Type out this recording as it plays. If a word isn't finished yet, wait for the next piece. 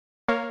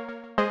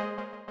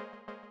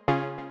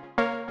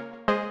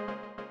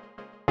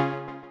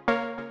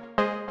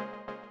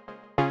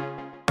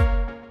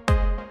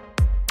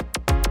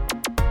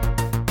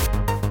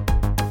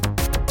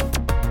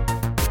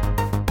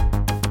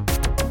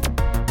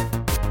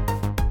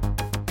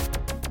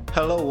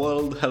Hello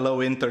world,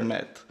 hello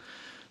internet.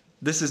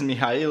 This is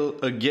Mihail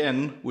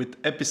again with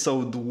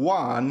episode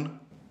 1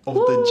 of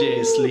the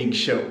JS League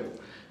show.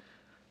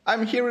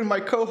 I'm here with my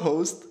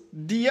co-host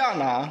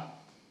Diana.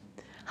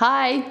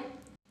 Hi!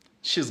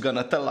 She's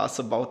gonna tell us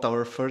about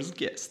our first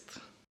guest.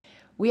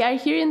 We are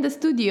here in the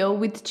studio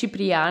with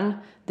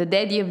Ciprian, the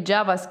daddy of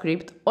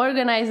JavaScript,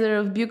 organizer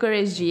of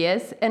Bucharest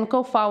JS, and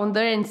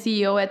co-founder and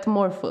CEO at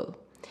Morphle.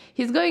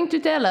 He's going to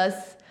tell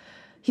us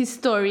his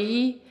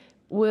story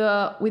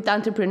with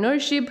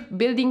entrepreneurship,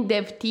 building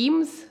dev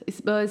teams,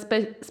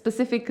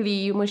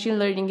 specifically machine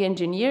learning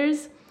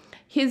engineers,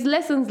 his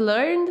lessons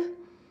learned,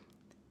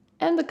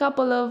 and a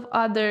couple of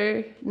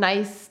other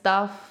nice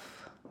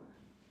stuff.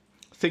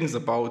 Things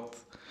about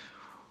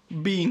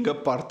being a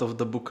part of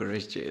the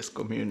Bucharest JS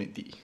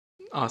community.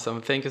 Awesome.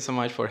 Thank you so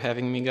much for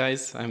having me,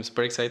 guys. I'm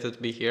super excited to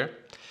be here.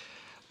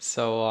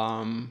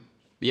 So,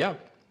 yeah.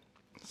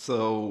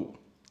 So,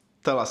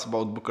 tell us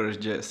about Bucharest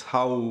JS.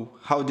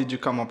 How did you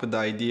come up with the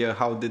idea?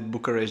 How did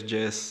Bucharest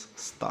JS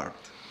start?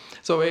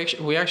 So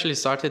we actually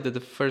started at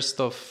the 1st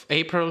of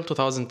April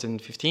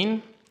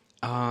 2015.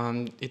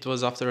 It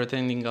was after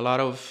attending a lot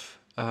of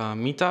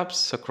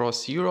meetups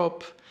across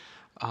Europe.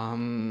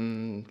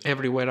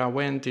 Everywhere I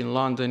went, in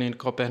London, in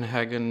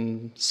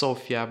Copenhagen,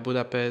 Sofia,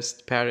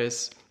 Budapest,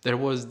 Paris, there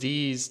was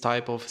these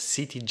type of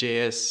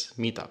CityJS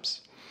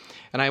meetups.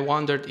 And I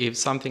wondered if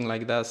something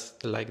like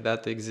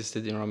that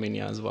existed in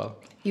Romania as well.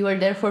 You were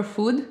there for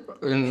food?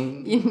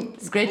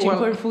 Scratching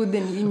for food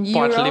in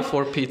Europe? Partly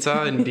for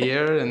pizza and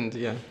beer and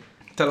yeah.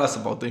 Tell us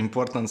about the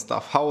important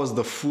stuff. How was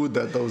the food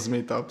at those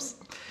meetups?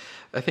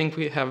 I think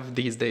we have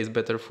these days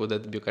better food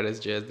at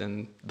Bucharest JS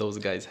than those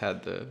guys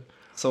had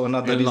so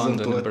another reason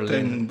London to and Berlin.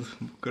 attend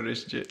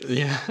Bucharest JS.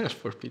 Yeah,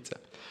 for pizza.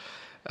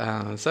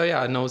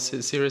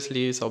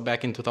 Seriously, so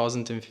back in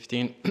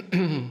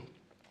 2015,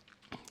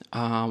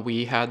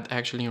 we had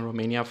actually in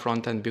Romania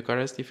Front-End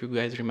Bucharest, if you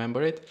guys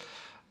remember it.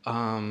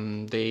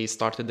 They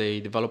started a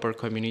developer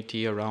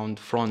community around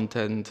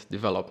front-end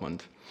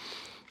development.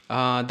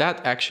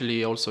 That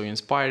actually also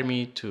inspired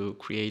me to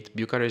create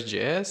Bucharest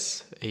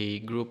JS, a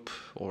group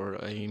or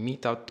a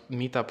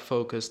meetup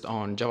focused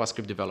on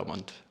JavaScript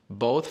development,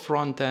 both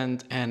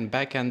front-end and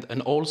back-end,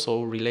 and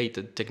also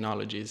related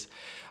technologies.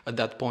 At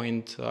that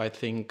point, I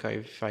think,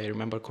 if I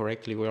remember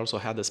correctly, we also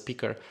had a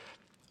speaker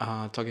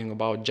talking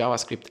about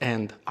JavaScript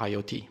and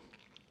IoT.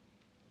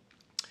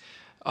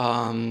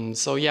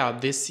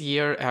 This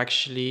year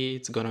actually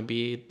it's gonna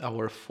be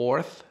our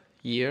 4th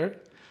year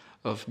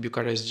of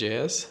Bucharest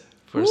JS.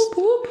 Whoop,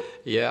 whoop.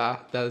 Yeah,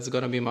 that's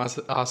gonna be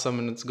awesome,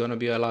 and it's gonna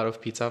be a lot of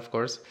pizza, of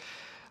course.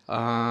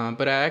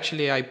 But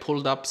I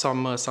pulled up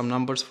some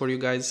numbers for you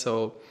guys.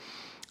 So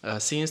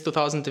since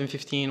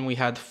 2015, we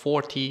had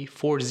 40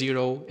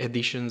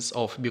 editions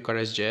of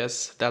Bucharest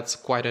JS. That's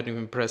quite an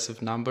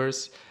impressive number.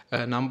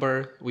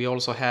 We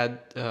also have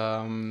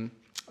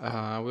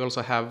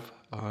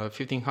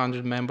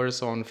 1,500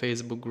 members on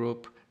Facebook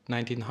group,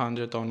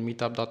 1,900 on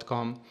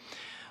meetup.com,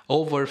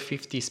 over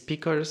 50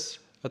 speakers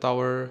at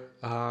our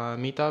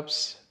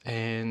meetups,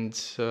 and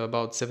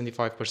about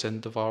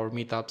 75% of our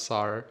meetups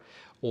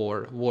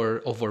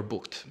were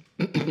overbooked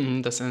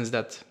in the sense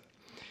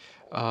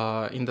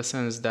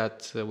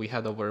that we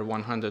had over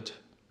 100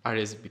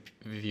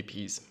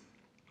 RSVPs.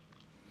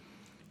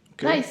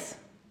 Okay. Nice.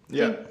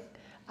 Yeah.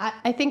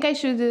 I think I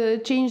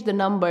should change the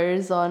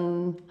numbers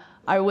on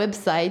our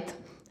website.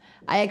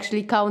 I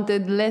actually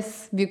counted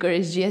less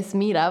Bucharest JS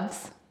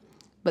meetups,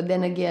 but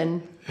then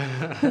again,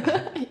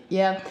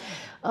 yeah.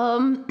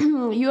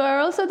 You are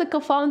also the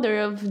co-founder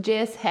of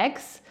JS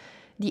Hacks,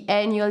 the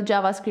annual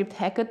JavaScript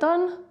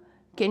hackathon.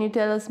 Can you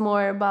tell us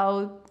more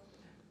about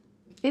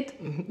it?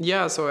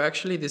 Yeah, so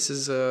actually this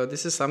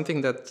is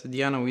something that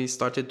Diana, we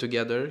started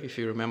together, if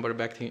you remember,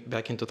 back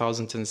in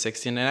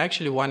 2016, and I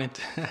actually wanted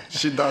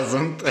She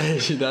doesn't.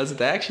 she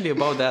doesn't. Actually,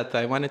 about that,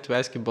 I wanted to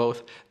ask you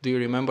both, do you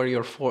remember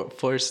your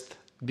first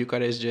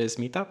Bucharest JS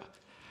meetup?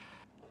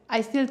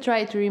 I still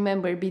try to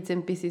remember bits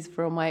and pieces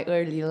from my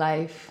early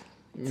life.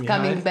 It's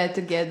coming back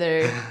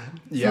together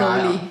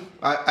slowly.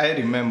 I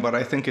remember.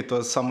 I think it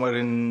was somewhere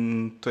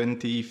in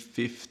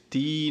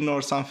 2015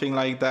 or something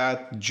like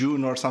that,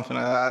 June or something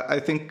like that. I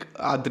think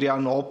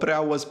Adrian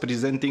Oprea was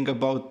presenting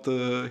about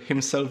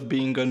himself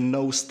being a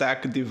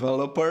no-stack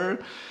developer.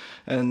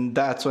 And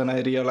that's when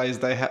I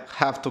realized I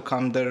have to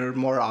come there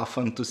more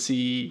often to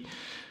see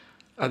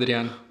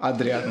Adrian,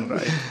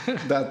 right?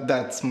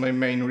 That's my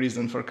main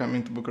reason for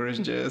coming to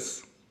Bucharest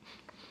JS.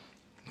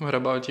 What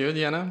about you,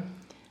 Diana?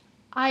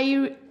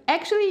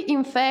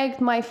 In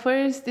fact, my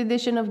first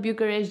edition of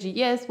Bucharest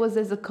JS was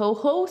as a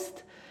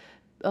co-host.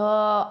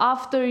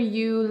 After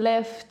you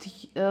left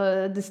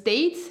the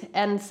States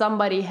and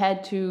somebody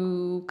had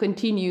to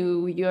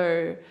continue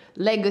your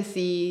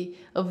legacy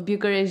of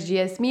Bucharest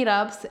JS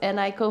meetups, and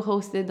I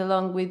co-hosted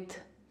along with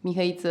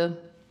Mihaiță.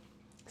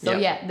 So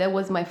yeah, that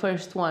was my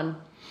first one.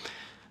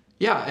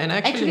 Yeah, and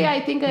actually I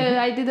think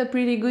I did a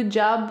pretty good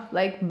job,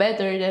 like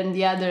better than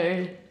the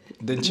other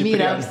Ciprian.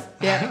 meetups.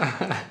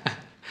 Yeah.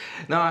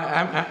 No,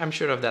 I'm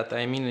sure of that.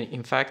 I mean,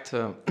 in fact,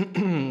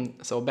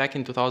 so back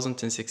in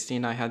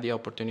 2016, I had the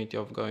opportunity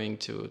of going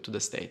to the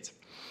States.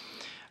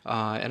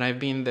 And I've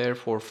been there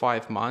for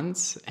 5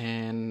 months,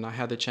 and I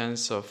had the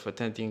chance of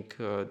attending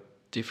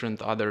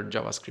different other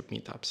JavaScript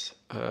meetups,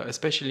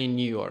 especially in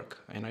New York.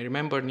 And I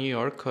remember New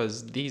York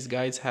because these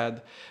guys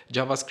had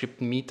JavaScript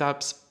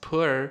meetups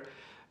per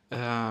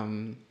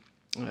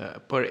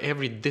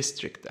every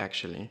district,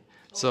 actually.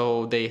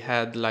 So they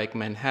had like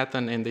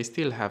Manhattan, and they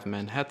still have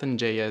Manhattan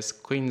JS,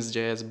 Queens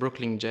JS,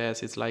 Brooklyn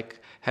JS. It's like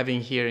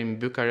having here in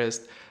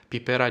Bucharest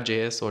Pipera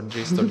JS or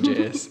Dristor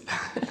JS.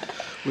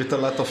 With a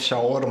lot of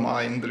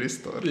shawarma in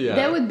Dristor. Yeah.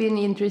 That would be an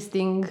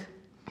interesting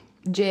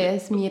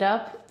JS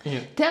meetup. Yeah.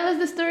 Tell us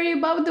the story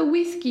about the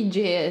whiskey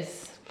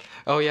JS.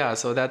 Oh yeah,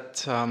 so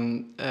that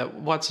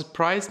what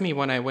surprised me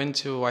when I went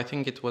to, I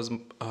think it was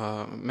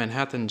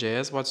Manhattan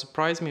JS. What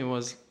surprised me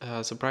was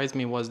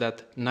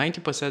that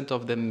 90%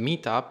 of the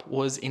meetup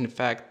was in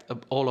fact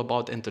all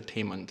about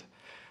entertainment,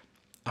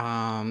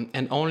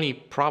 and only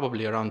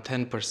probably around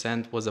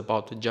 10% was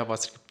about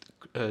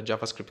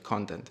JavaScript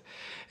content,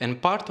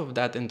 and part of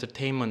that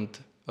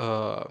entertainment,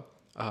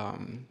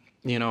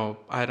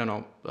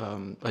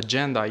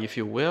 agenda, if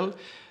you will.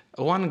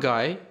 One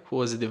guy who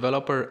was a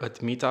developer at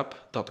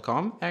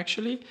meetup.com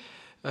actually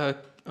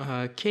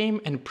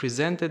came and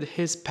presented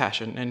his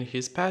passion, and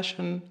his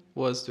passion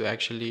was to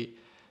actually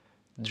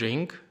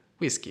drink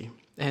whiskey.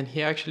 And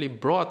he actually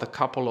brought a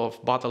couple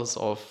of bottles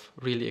of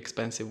really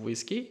expensive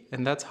whiskey,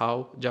 and that's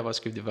how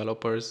JavaScript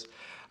developers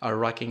are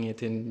rocking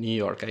it in New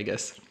York, I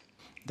guess.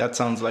 That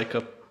sounds like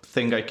a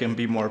thing I can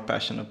be more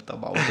passionate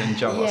about than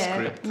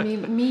JavaScript.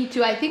 Yeah, me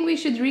too. I think we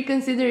should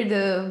reconsider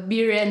the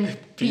beer and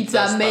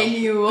pizza stuff.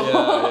 menu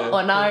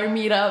on our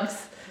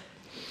meetups.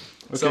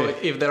 Okay. So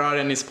if there are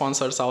any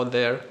sponsors out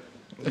there,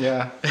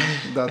 Yeah,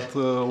 that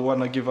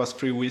wanna give us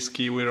free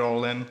whiskey, we're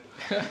all in.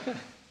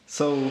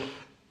 So,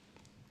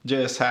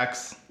 JS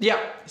hacks. yeah,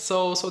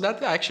 so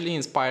that actually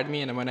inspired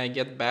me, and when I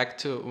got back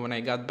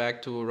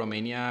to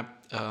Romania,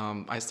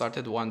 I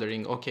started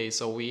wondering, okay,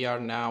 so we are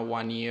now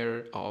 1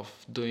 year of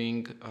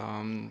doing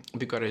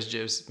Bucharest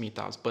JS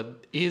meetups,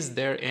 but is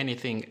there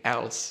anything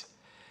else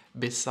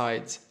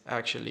besides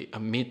actually a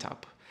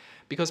meetup?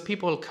 Because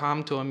people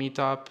come to a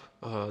meetup,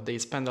 they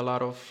spend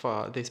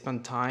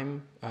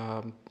time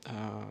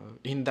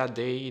in that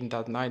day, in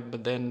that night,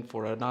 but then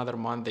for another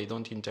month they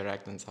don't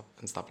interact and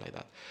stuff like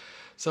that.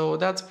 So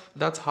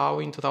that's how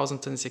in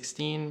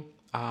 2016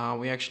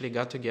 we actually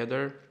got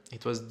together.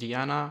 It was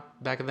Diana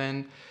back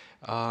then,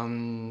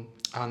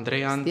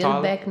 Andrei Antal.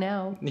 Still back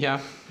now. Yeah,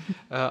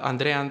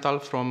 Andrei Antal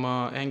from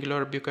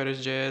Angular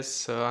Bucharest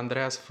JS,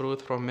 Andreas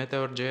Fruth from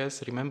Meteor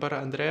JS. Remember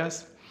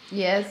Andreas?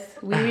 Yes,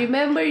 we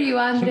remember you,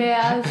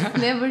 Andreas.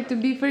 Never to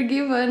be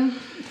forgiven.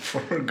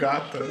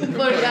 Forgotten.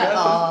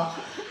 Oh.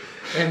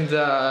 And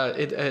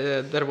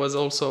there was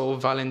also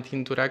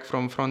Valentin Turek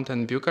from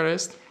Frontend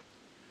Bucharest.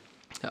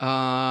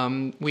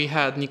 We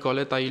had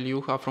Nicoleta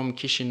Iliuha from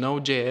Chișinău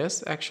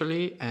JS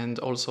actually, and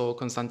also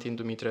Constantin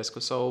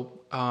Dumitrescu. So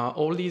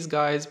all these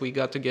guys, we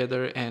got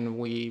together and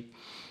we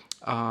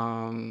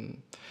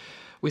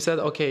said,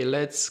 okay,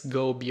 let's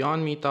go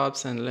beyond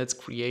meetups and let's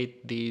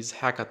create these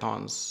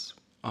hackathons.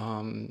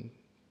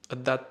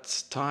 At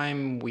that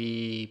time,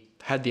 we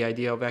had the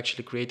idea of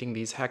actually creating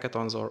these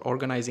hackathons or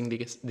organizing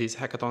these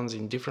hackathons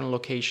in different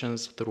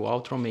locations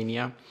throughout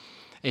Romania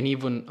and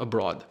even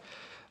abroad.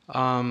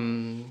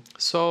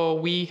 So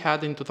we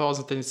had in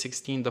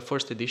 2016 the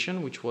first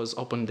edition, which was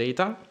open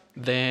data.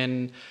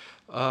 Then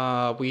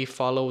we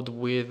followed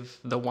with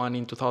the one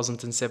in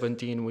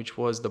 2017, which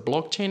was the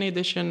blockchain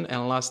edition.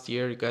 And last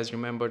year, you guys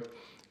remembered,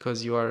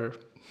 because you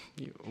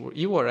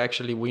were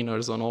actually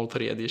winners on all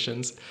 3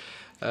 editions.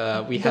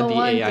 We had the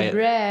AI. Don't want to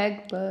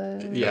brag,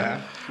 but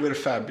Yeah, we're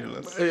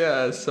fabulous.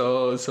 Yeah,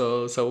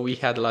 so we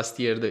had last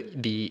year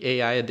the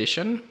AI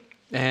edition,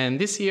 and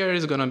this year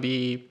is gonna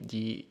be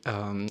the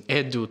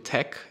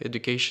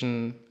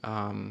education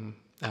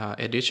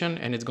edition,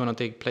 and it's gonna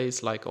take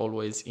place like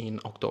always in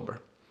October.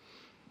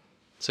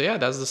 So yeah,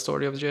 that's the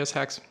story of JS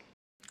Hacks.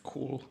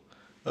 Cool.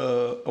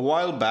 A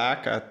while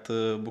back at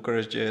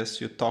Bucharest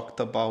JS, you talked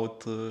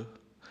about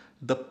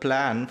the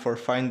plan for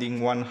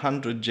finding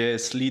 100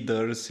 JS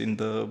leaders in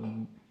the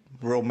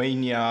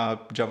Romania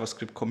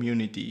JavaScript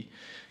community.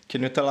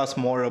 Can you tell us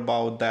more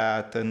about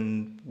that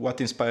and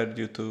what inspired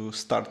you to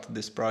start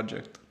this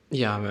project?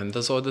 Yeah, man.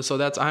 So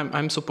that's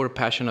I'm super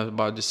passionate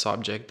about this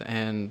subject,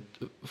 and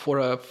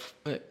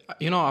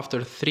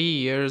after 3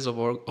 years of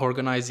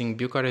organizing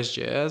Bucharest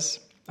JS,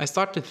 I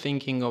started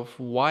thinking of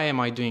why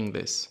am I doing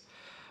this,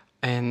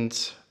 and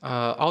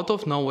out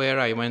of nowhere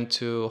I went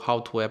to How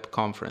to Web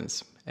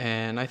conference.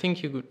 And I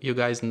think you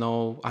guys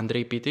know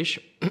Andrei Pitiș.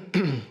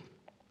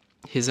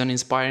 He's an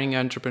inspiring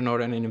entrepreneur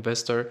and an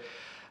investor,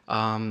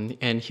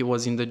 and he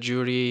was in the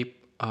jury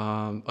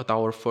at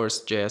our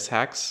first JS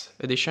Hacks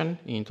edition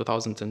in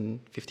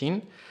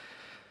 2015.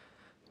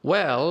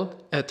 Well,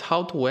 at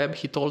How to Web,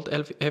 he told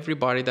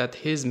everybody that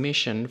his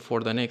mission for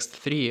the next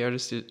 3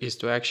 years is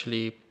to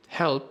actually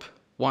help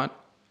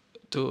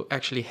to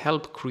actually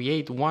help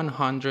create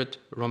 100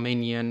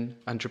 Romanian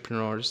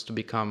entrepreneurs to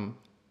become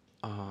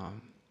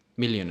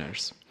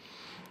millionaires.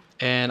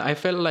 And I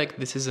felt like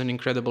this is an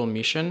incredible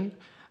mission.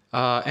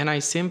 And I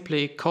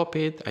simply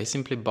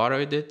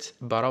borrowed it,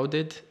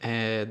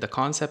 the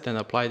concept, and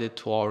applied it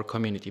to our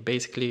community.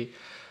 Basically,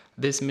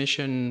 this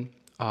mission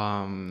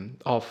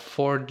of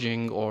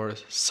forging or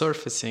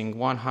surfacing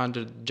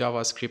 100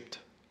 JavaScript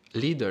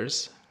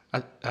leaders,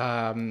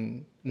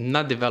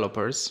 not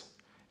developers,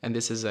 and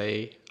this is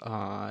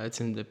it's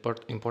an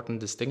important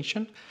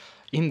distinction,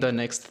 in the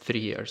next 3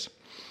 years.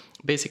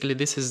 Basically,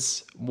 this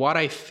is what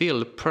I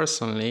feel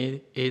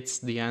personally. It's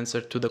the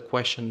answer to the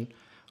question,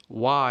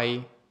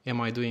 why am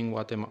I doing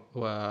what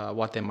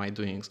am I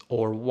doing,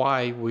 or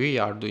why we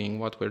are doing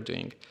what we're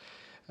doing.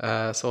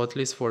 So at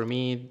least for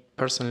me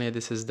personally,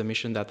 this is the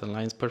mission that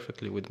aligns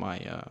perfectly with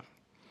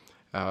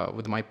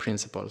my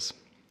principles.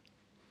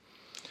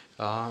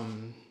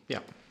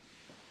 Yeah.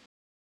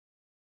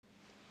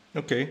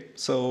 Okay,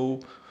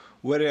 so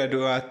where are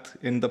you at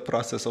in the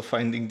process of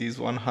finding these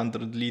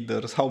 100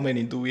 leaders? How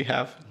many do we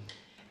have?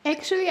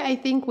 Actually, I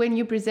think when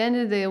you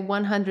presented the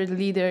 100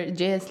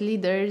 JS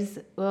leaders,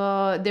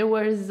 there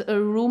was a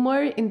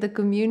rumor in the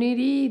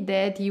community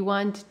that you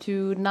want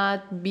to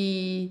not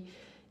be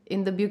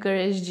in the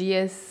Bucharest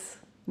JS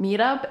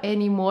meetup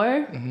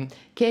anymore. Mm-hmm.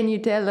 Can you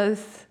tell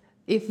us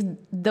if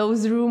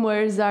those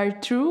rumors are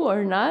true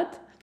or not?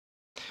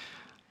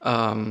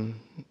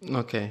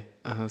 Okay,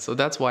 so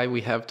that's why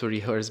we have to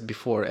rehearse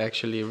before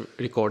actually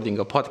recording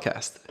a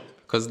podcast,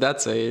 because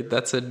that's a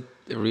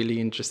really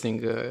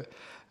interesting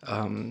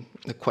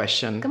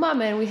question. Come on,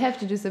 man, we have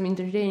to do some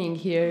entertaining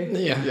here.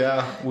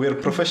 Yeah, we're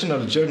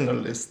professional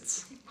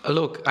journalists.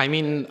 Look, I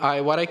mean,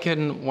 what I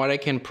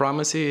can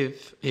promise you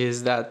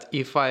is that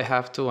if I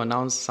have to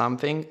announce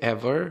something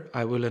ever,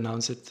 I will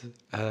announce it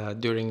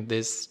during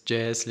this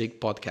JS League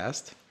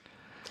podcast.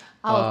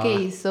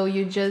 Okay, so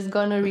you're just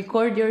gonna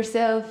record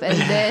yourself and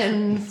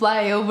then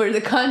fly over the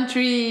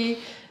country,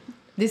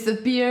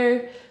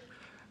 disappear.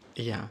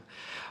 Yeah.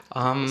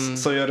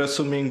 So you're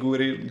assuming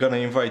we're gonna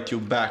invite you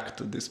back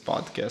to this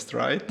podcast,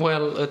 right?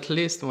 Well, at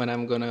least when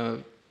I'm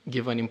gonna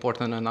give an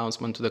important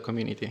announcement to the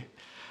community.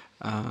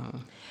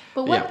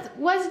 But what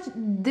was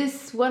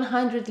this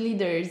 100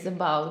 leaders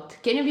about?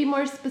 Can you be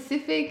more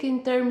specific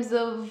in terms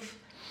of?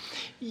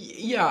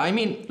 Yeah, I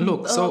mean,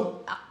 look,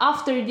 so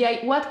after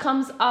what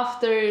comes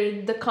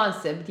after the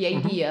concept, the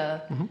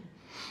idea?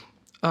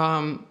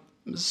 Mm-hmm.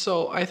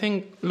 So I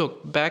think,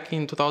 look, back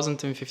in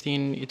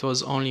 2015, it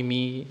was only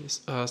me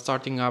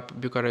starting up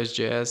Bucharest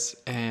JS,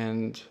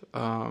 and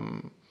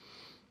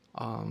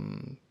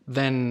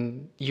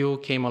then you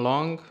came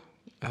along.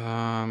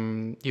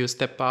 You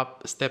stepped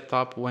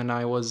up when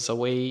I was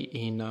away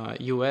in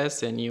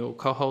US, and you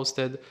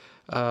co-hosted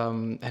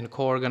and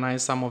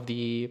co-organized some of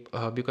the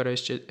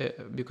Bucharest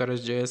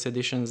JS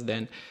editions.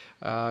 Then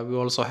we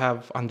also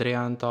have Andreea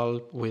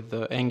Antal with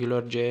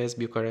Angular JS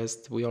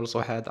Bucharest. We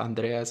also had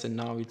Andreas, and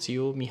now it's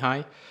you,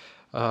 Mihai,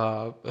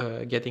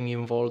 getting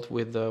involved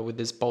with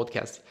this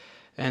podcast.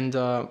 And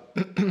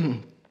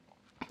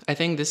I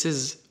think this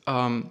is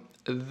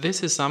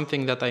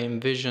something that I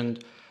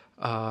envisioned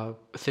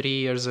 3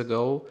 years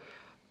ago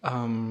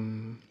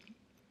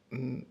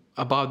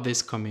about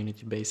this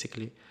community,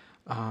 basically.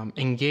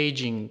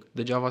 Engaging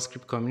the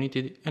JavaScript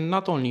community, and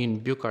not only in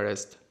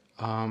Bucharest,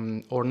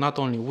 or not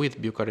only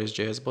with Bucharest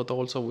JS, but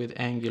also with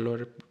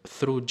Angular,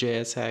 through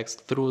JSX,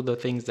 through the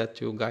things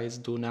that you guys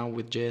do now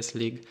with JS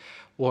League,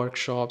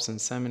 workshops and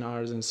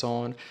seminars and so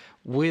on,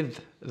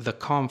 with the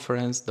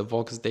conference, the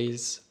Vox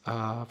Days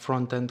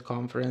front-end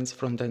conference,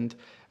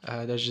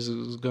 that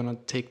is going to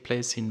take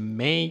place in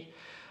May.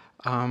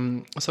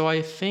 So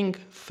I think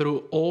through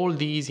all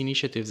these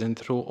initiatives and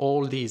through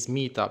all these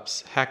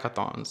meetups,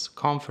 hackathons,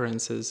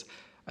 conferences,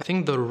 I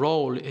think the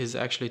role is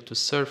actually to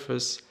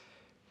surface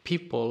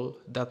people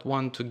that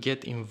want to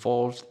get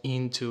involved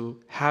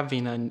into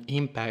having an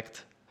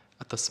impact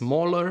at a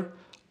smaller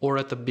or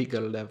at a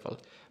bigger level.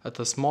 At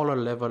a smaller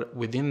level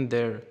within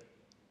their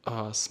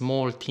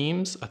small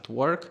teams at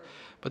work,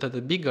 but at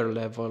a bigger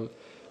level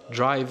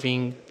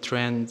driving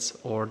trends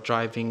or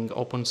driving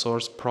open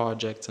source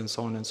projects and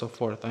so on and so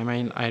forth. I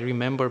mean, I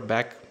remember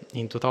back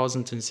in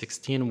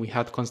 2016, we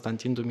had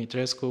Constantin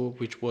Dumitrescu,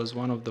 which was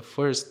one of the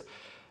first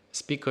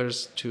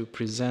speakers to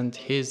present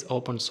his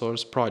open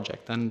source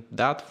project. And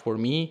that, for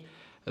me,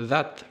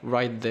 that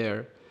right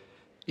there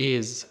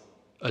is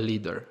a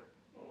leader.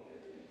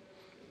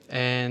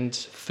 And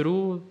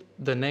through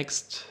the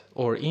next,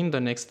 or in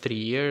the next 3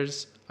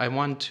 years, I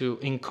want to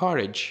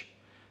encourage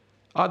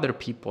other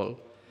people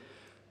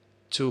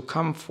to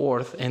come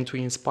forth and to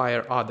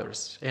inspire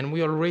others. And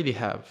we already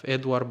have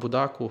Eduard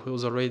Budacu,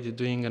 who's already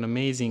doing an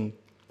amazing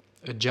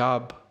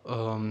job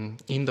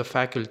in the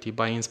faculty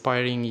by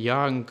inspiring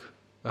young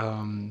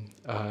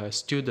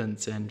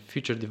students and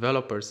future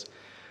developers.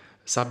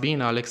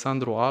 Sabina,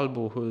 Alexandru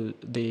Albu,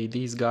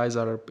 these guys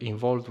are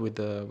involved with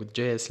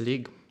JS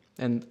League.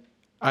 And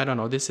I don't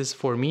know,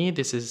 for me,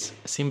 this is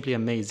simply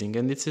amazing.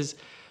 And this is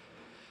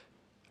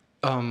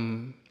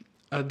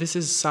This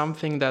is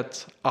something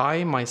that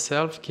I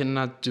myself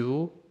cannot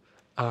do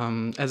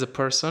as a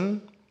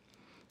person.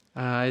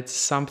 It's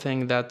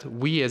something that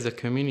we as a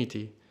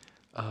community,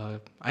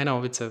 I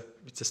know it's a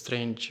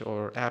strange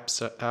or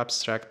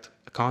abstract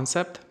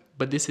concept,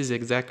 but this is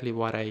exactly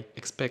what I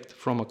expect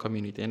from a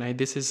community. And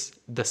this is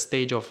the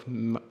stage of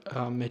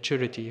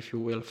maturity, if you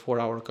will, for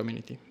our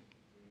community.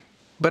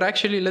 But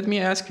actually, let me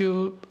ask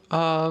you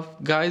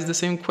guys the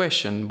same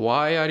question.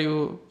 Why are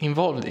you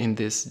involved in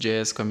this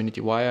JS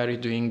community? Why are you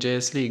doing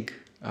JS League,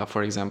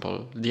 for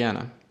example?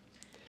 Diana?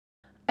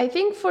 I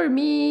think for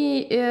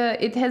me,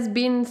 it has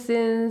been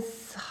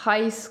since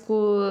high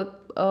school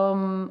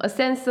a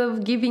sense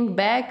of giving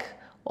back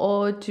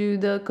or to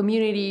the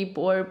community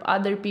or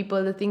other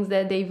people the things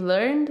that they've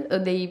learned,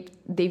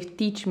 they've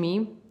teach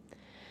me.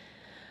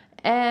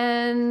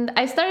 And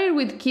I started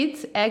with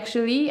kids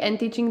actually and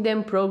teaching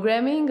them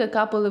programming a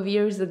couple of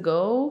years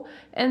ago.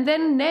 And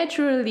then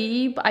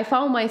naturally, I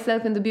found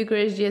myself in the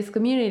Bucharest JS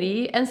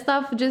community and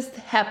stuff just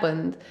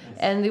happened. Yes.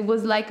 And it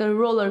was like a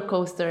roller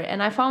coaster.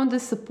 And I found the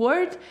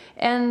support.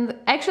 And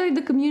actually,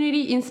 the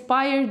community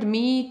inspired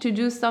me to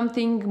do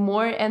something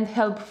more and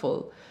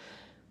helpful.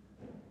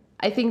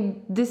 I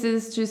think this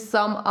is to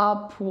sum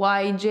up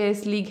why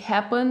JS League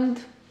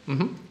happened.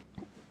 Mm-hmm.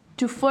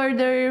 To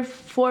further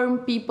form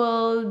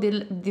people,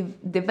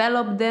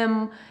 develop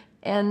them,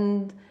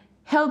 and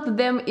help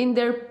them in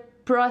their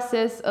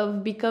process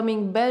of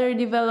becoming better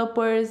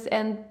developers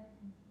and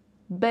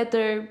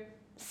better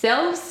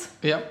selves.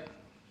 Yeah.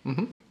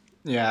 Mm-hmm.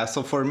 Yeah,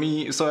 so for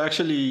me, so I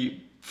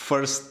actually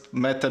first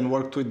met and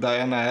worked with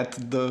Diana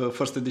at the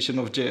first edition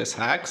of JS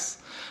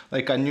Hacks.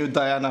 Like I knew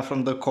Diana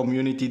from the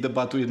community,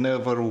 but we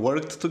never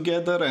worked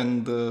together,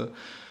 and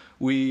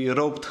we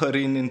roped her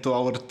into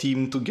our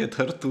team to get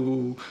her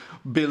to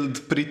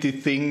build pretty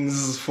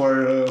things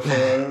for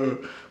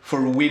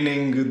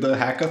winning the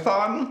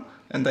hackathon,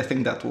 and I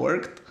think that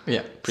worked.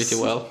 Yeah, pretty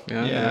well.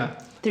 Yeah.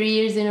 3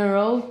 years in a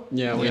row.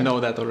 Yeah, we know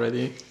that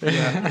already.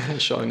 Yeah,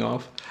 showing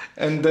off.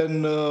 And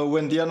then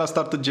when Diana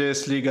started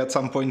JS League, at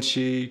some point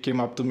she came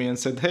up to me and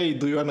said, "Hey,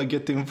 do you want to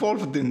get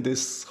involved in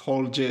this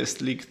whole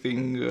JS League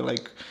thing?"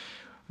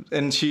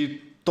 And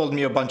she told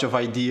me a bunch of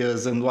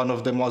ideas, and one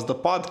of them was the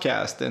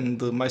podcast,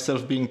 and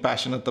myself being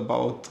passionate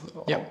about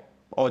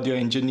audio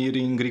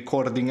engineering,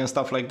 recording and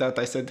stuff like that,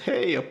 I said,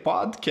 hey, a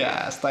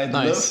podcast, I'd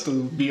love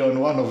to be on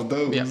one of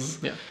those.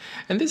 Yeah.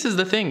 And this is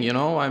the thing,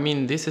 I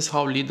mean, this is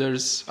how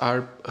leaders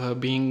are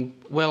being,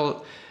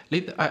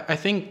 I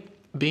think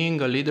being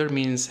a leader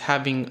means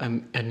having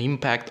an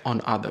impact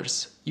on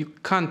others. You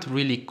can't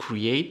really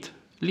create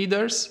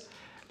leaders.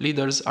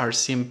 Leaders are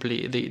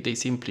simply, they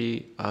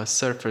simply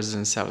surface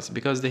themselves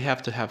because they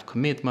have to have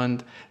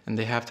commitment and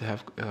they have to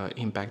have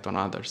impact on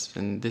others.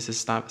 And this is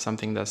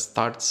something that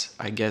starts,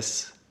 I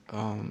guess,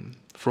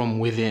 from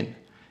within,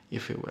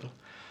 if you will.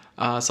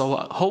 So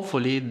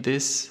hopefully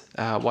this,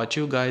 what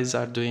you guys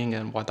are doing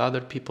and what other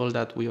people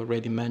that we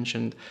already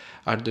mentioned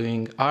are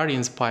doing are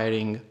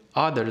inspiring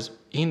others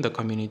in the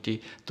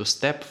community to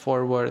step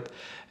forward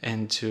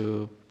and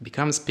to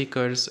become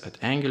speakers at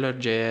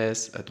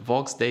AngularJS, at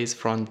Vox Days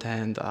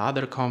Frontend,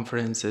 other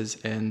conferences,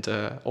 and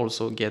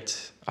also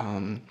get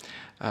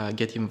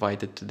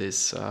invited to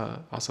this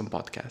awesome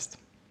podcast.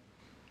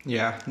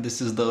 Yeah,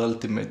 this is the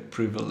ultimate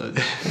privilege.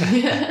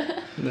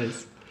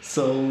 Nice.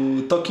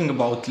 So, talking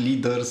about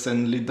leaders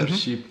and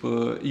leadership,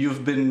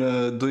 you've been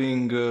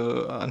doing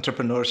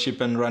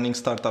entrepreneurship and running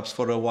startups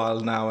for a while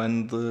now,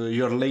 and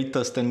your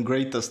latest and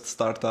greatest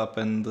startup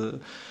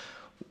and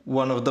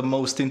one of the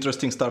most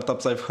interesting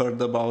startups I've heard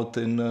about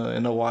in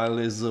a while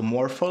is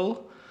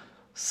Morphle.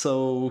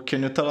 So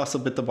can you tell us a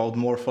bit about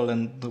Morphle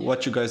and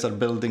what you guys are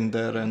building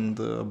there and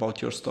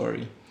about your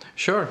story?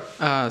 Sure.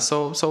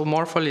 So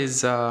Morphle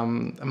is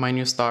my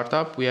new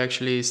startup. We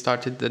actually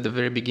started at the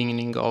very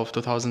beginning of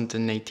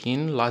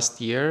 2018,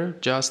 last year,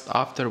 just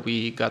after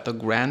we got a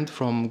grant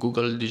from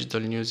Google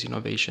Digital News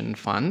Innovation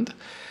Fund.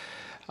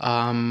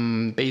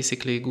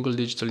 Basically, Google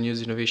Digital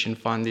News Innovation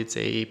Fund, it's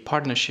a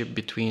partnership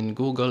between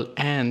Google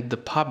and the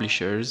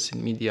publishers,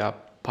 media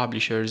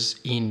publishers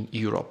in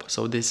Europe.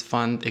 So this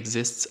fund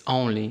exists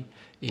only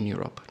in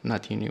Europe,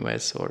 not in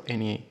US or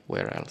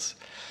anywhere else.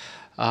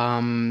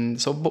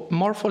 So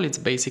Morphle, it's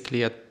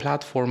basically a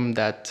platform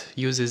that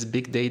uses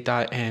big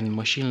data and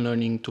machine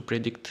learning to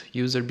predict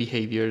user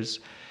behaviors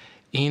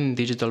in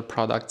digital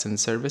products and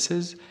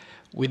services,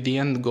 with the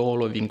end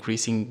goal of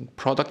increasing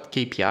product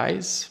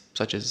KPIs,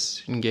 such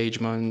as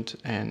engagement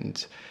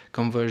and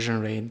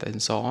conversion rate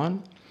and so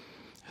on,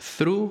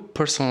 through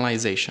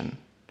personalization.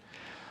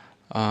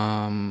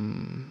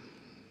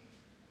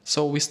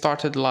 So we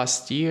started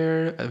last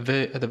year at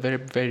the very,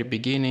 very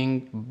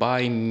beginning.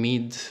 By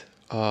mid-year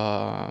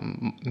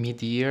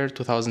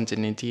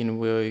 2018,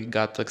 we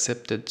got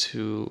accepted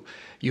to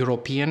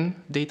European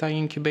Data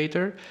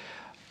Incubator,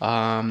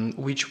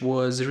 which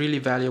was really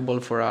valuable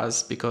for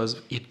us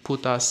because it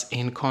put us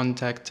in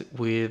contact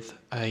with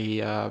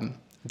a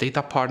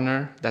data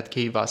partner that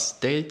gave us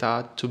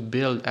data to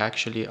build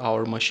actually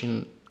our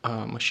machine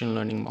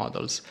learning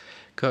models,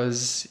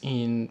 because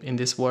in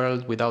this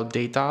world without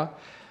data,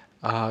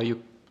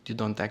 you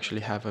don't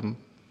actually have a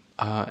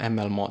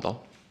ML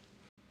model.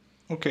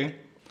 Okay,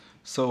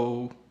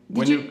 so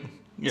Did you?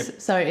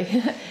 Sorry,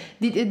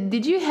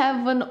 did you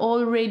have an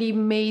already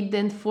made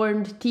and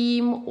formed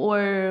team,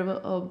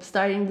 or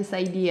starting this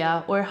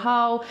idea, or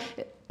how?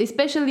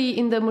 Especially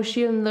in the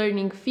machine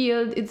learning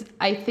field,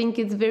 I think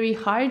it's very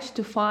hard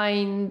to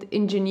find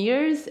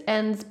engineers,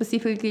 and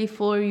specifically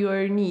for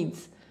your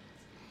needs.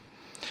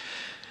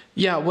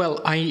 Yeah,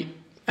 well, I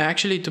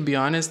actually, to be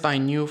honest, I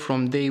knew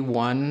from day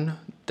one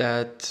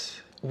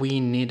that we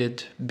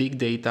needed big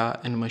data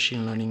and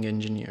machine learning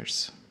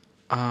engineers.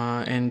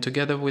 And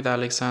together with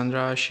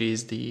Alexandra,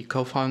 she's the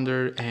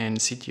co-founder and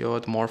CTO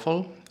at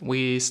Morphle,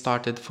 we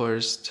started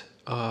first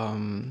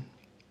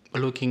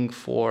looking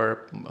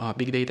for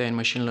big data and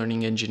machine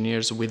learning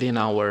engineers within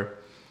our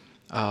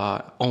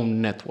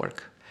own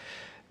network.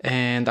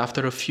 And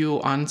after a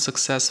few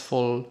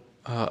unsuccessful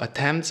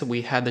attempts,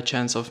 we had the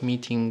chance of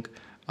meeting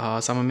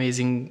some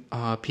amazing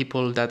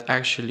people that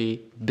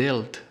actually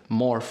built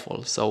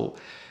Morphle. So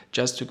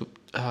just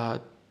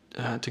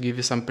to give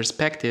you some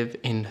perspective,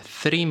 in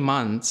 3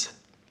 months,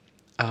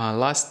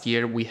 last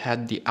year we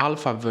had the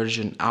alpha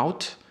version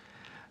out,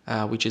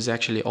 which is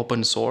actually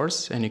open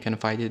source, and you can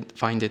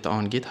find it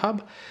on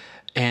GitHub.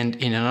 And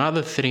in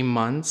another 3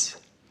 months,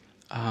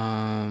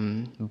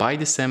 by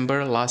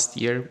December last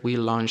year, we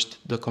launched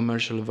the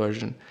commercial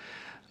version,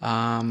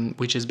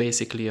 which is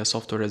basically a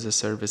software as a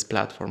service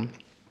platform.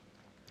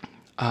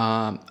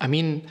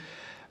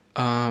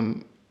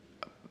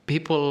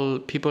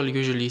 People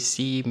usually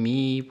see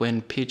me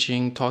when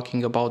pitching,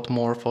 talking about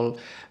Morphle,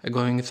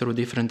 going through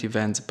different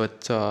events,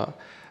 but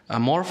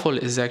Morphle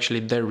is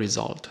actually their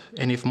result.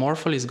 And if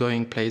Morphle is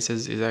going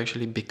places, it's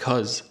actually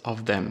because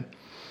of them.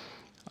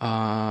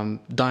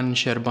 Dan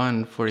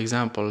Sherban, for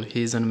example,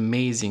 he's an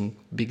amazing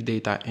big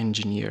data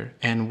engineer,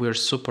 and we're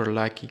super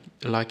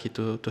lucky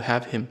to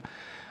have him.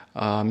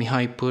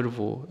 Mihai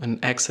Pârvu, an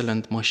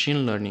excellent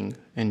machine learning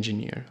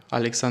engineer.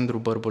 Alexandru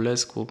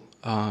Borodescu,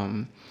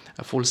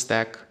 a full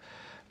stack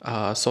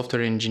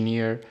software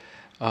engineer.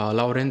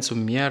 Laurențiu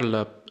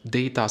Mierlă,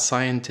 data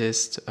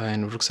scientist,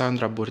 and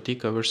Ruxandra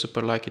Burtica, we're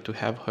super lucky to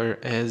have her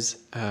as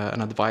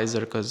an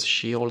advisor because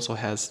she also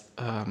has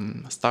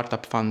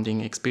startup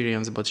funding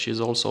experience, but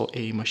she's also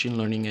a machine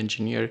learning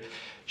engineer.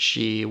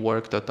 She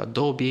worked at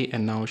Adobe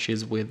and now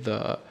she's with,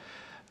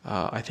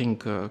 I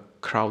think,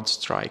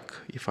 CrowdStrike,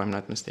 if I'm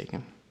not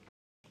mistaken.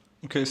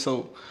 Okay,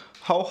 so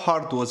how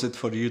hard was it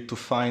for you to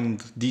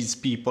find these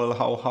people?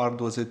 How hard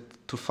was it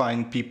to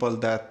find people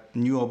that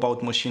knew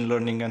about machine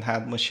learning and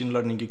had machine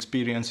learning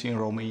experience in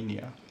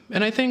Romania?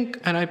 And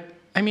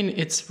I mean,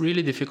 it's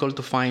really difficult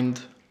to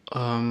find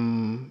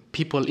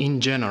people in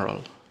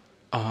general.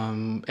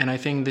 And I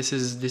think this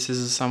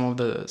is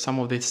some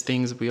of these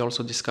things we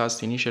also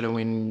discussed initially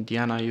when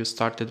Diana, you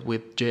started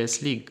with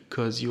JS League,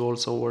 because you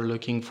also were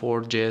looking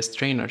for JS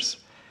trainers.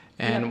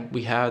 And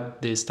we had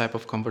this type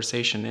of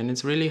conversation, and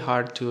it's really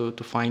hard to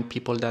find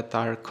people that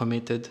are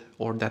committed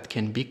or that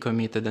can be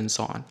committed and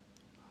so on.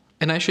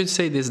 And I should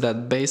say this,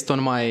 that based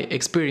on my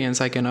experience,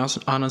 I can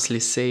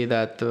honestly say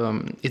that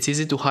it's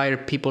easy to hire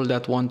people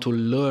that want to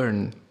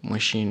learn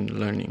machine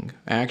learning.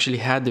 I actually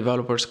had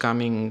developers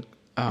coming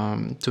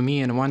to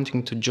me and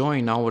wanting to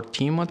join our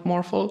team at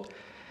Morphle.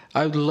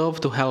 I would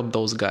love to help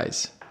those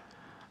guys.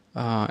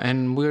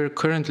 And we're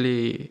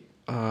currently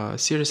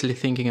seriously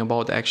thinking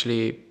about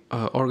actually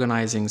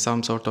organizing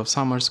some sort of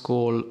summer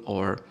school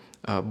or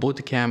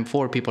boot camp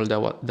for people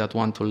that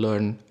want to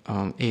learn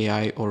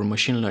AI or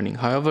machine learning.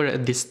 However,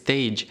 at this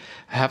stage,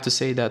 I have to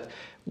say that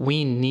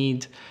we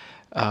need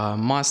a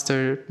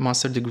master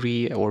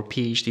degree or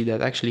PhD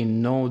that actually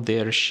know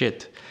their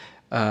shit.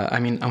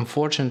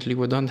 Unfortunately,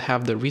 we don't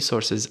have the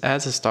resources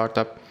as a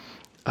startup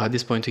at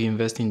this point to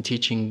invest in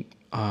teaching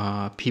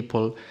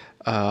people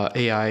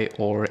AI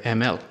or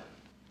ML.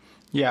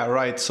 Yeah,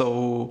 right.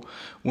 So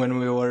when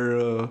we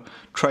were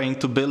trying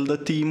to build a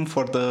team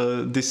for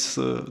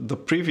the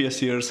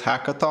previous year's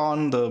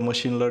hackathon, the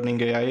machine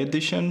learning AI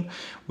edition,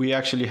 we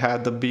actually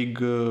had a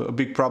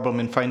big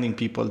problem in finding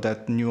people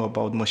that knew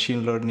about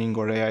machine learning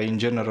or AI in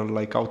general.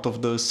 Like out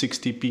of the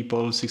 60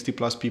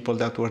 plus people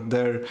that were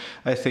there,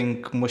 I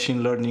think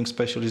machine learning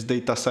specialists,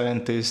 data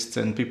scientists,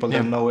 and people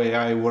that know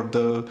AI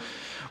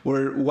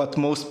were what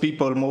most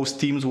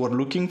teams were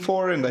looking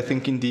for. And I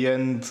think in the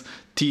end,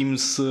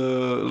 teams,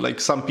 like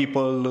some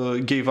people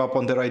gave up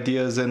on their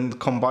ideas and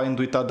combined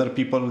with other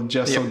people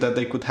just so that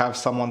they could have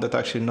someone that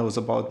actually knows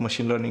about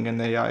machine learning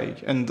and AI.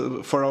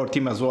 And for our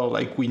team as well,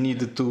 like we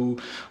needed to,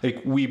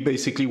 we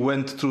basically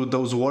went through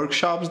those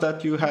workshops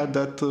that you had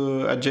at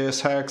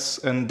JS Hacks,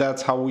 and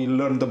that's how we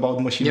learned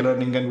about machine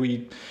learning. And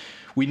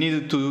we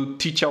needed to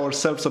teach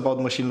ourselves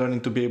about machine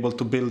learning to be able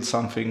to build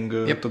something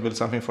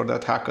for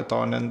that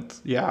hackathon. And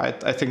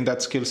I think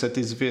that skill set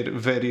is very,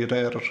 very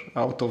rare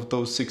out of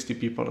those 60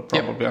 people.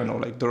 Probably, I know,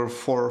 like there are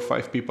 4 or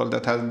 5 people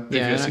that had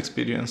previous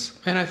experience.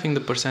 And I think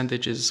the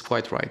percentage is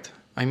quite right.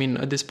 I mean,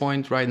 at this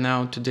point right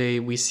now,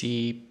 today, we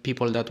see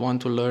people that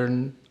want to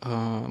learn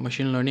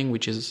machine learning,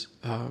 which is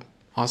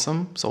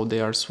awesome. So they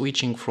are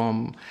switching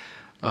from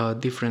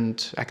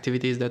different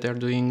activities that they're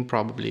doing,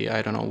 probably,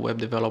 I don't know, web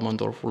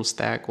development or full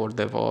stack or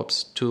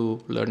DevOps, to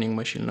learning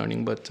machine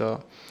learning. But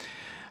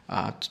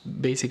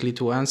basically,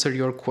 to answer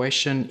your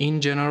question,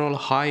 in general,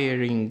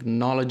 hiring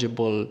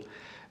knowledgeable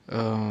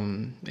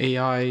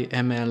AI,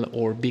 ML,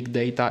 or big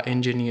data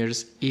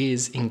engineers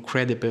is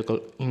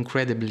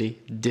incredibly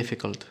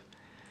difficult.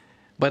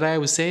 But I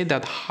would say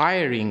that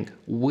hiring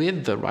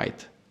with the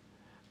right,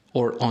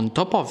 or on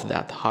top of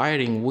that,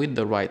 hiring with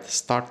the right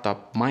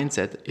startup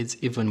mindset is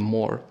even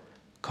more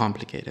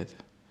complicated.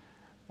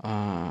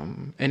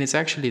 And it's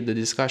actually the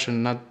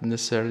discussion not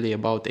necessarily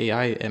about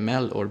AI,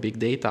 ML, or big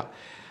data,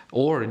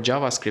 or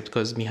JavaScript,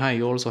 because Mihai,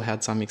 you also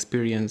had some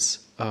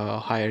experience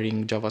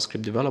hiring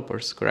JavaScript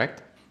developers,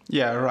 correct?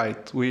 Yeah,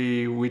 right.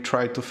 We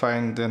try to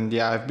find, and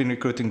yeah, I've been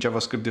recruiting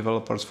JavaScript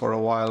developers for a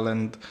while,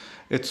 and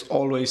it's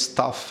always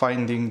tough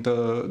finding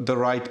the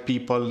right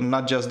people,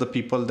 not just the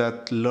people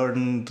that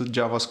learned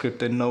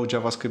JavaScript and know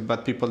JavaScript,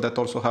 but people that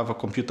also have a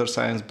computer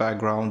science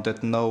background,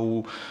 that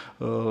know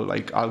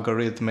like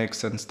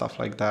algorithmics and stuff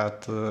like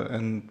that.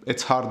 And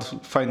it's hard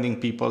finding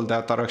people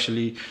that are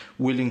actually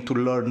willing to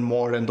learn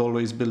more and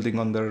always building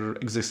on their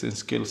existing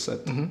skill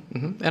set. Mm-hmm,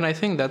 mm-hmm. And I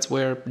think that's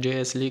where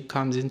JS League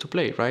comes into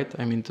play, right?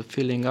 I mean, to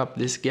filling up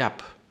this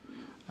gap.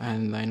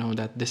 And I know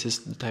that this is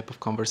the type of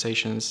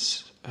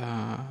conversations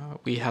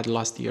we had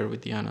last year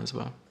with Diana as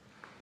well.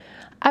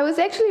 I was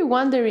actually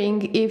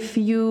wondering if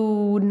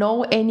you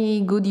know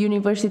any good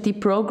university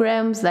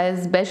programs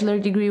as bachelor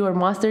degree or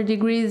master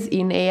degrees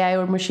in AI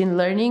or machine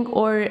learning,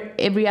 or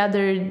every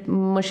other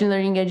machine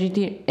learning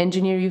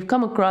engineer you've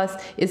come across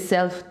is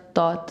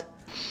self-taught.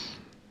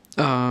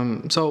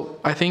 So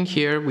I think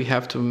here we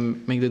have to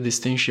make the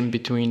distinction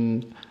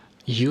between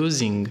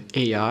using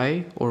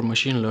AI or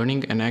machine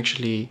learning and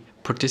actually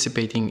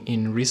participating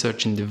in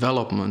research and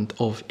development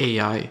of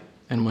AI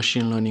and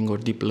machine learning or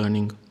deep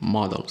learning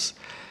models.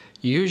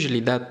 Usually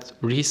that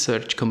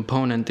research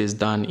component is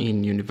done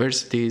in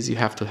universities. You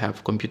have to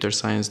have computer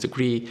science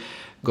degree,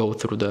 go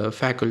through the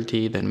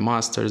faculty, then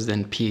masters,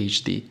 then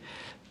PhD.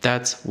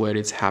 That's where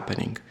it's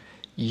happening.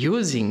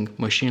 Using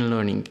machine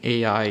learning,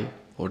 AI,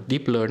 or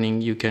deep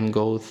learning, you can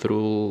go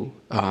through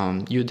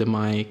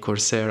Udemy,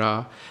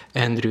 Coursera,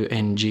 Andrew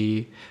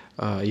NG.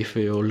 If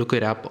you look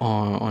it up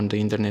on the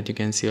internet, you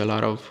can see a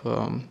lot of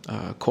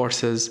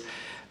courses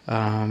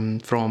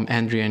from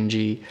Andrew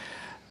NG.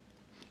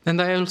 And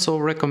I also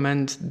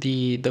recommend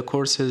the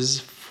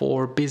courses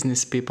for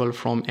business people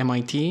from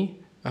MIT.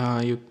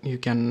 You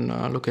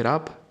can look it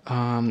up.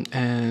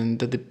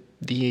 And at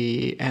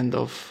the end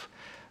of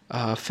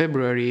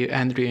February,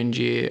 Andrew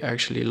NG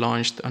actually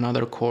launched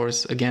another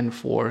course, again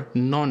for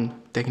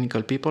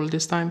non-technical people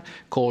this time,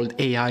 called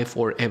AI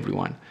for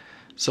Everyone.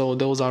 So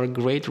those are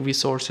great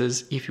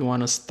resources if you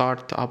want to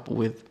start up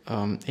with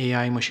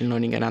AI, machine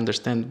learning, and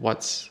understand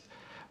what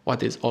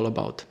it's all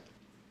about.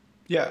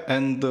 Yeah,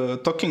 and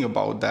talking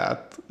about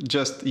that,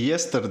 just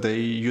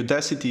yesterday,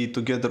 Udacity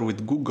together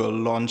with Google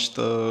launched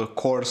a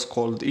course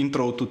called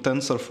Intro to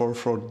TensorFlow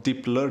for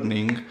Deep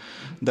Learning.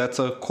 That's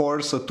a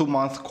course, a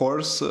 2-month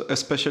course,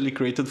 especially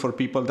created for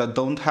people that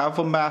don't have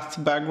a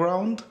math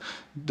background.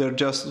 They're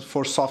just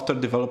for software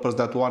developers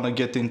that want to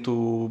get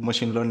into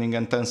machine learning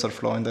and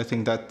TensorFlow, and I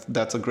think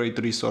that's a great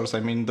resource. I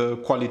mean, the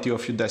quality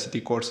of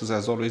Udacity courses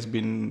has always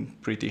been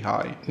pretty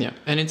high. Yeah,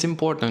 and it's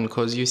important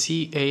because you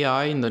see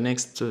AI in the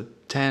next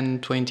 10,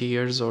 20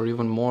 years or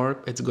even more,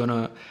 it's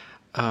gonna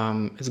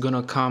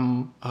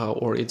come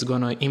or it's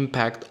gonna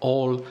impact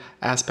all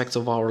aspects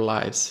of our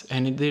lives.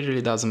 And it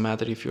really doesn't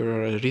matter if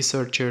you're a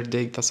researcher,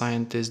 data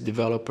scientist,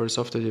 developer,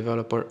 software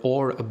developer,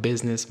 or a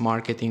business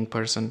marketing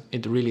person.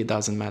 It really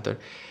doesn't matter.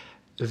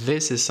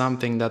 This is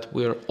something that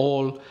we're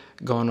all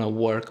gonna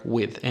work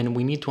with, and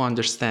we need to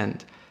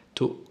understand,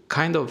 to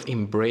kind of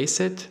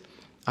embrace it,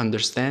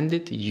 understand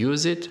it,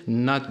 use it,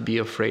 not be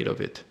afraid of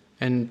it.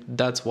 And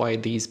that's why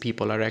these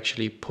people are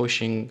actually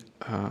pushing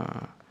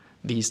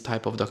these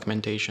type of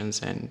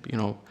documentations and,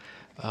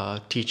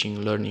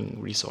 teaching, learning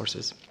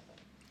resources.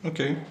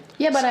 Okay.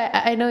 Yeah, but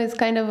I know it's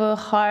kind of a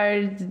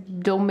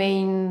hard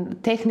domain,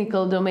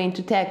 technical domain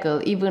to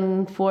tackle,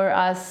 even for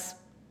us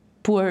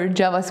poor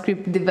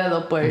JavaScript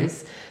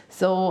developers. Mm-hmm.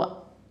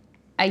 So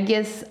I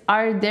guess,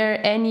 are there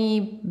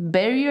any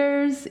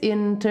barriers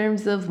in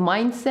terms of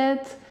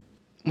mindset?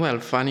 Well,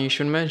 funny you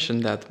should mention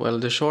that. Well,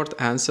 the short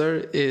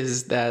answer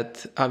is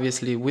that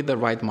obviously with the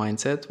right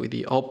mindset, with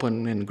the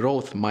open and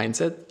growth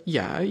mindset,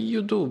 yeah,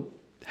 you do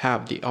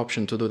have the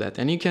option to do that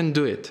and you can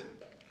do it.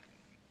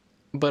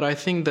 But I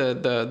think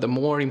the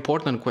more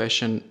important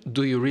question,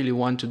 do you really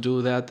want to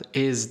do that?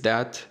 Is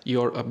that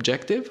your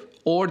objective?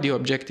 Or the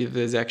objective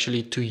is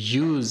actually to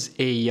use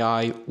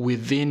AI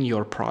within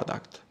your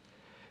product,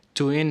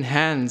 to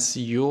enhance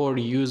your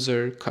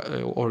user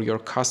or your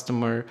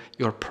customer,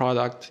 your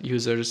product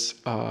users'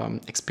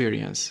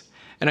 experience.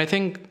 And I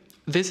think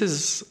this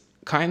is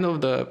kind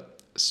of the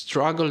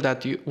struggle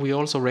that we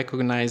also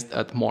recognized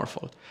at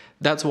Morphle.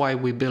 That's why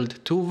we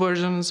built 2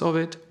 versions of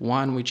it,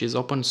 one which is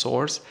open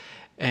source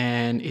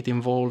and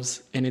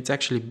it's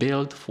actually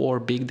built for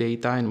big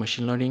data and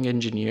machine learning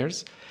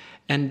engineers.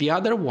 And the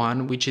other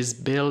one, which is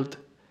built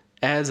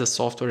as a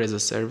software as a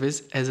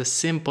service, as a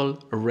simple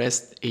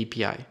REST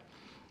API.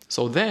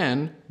 So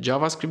then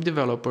JavaScript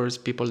developers,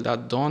 people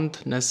that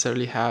don't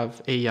necessarily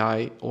have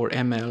AI or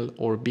ML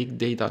or big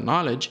data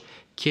knowledge,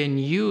 can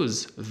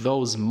use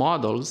those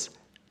models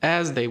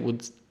as they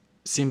would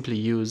simply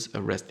use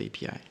a REST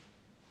API.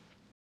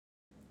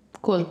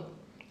 Cool.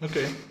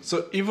 Okay,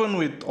 so even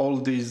with all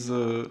these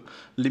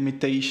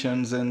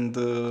limitations and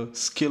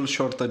skill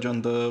shortage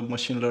on the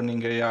machine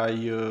learning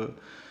AI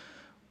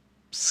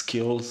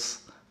skills,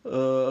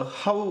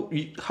 how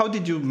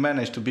did you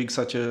manage to build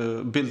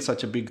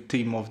such a big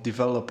team of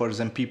developers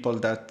and people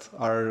that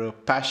are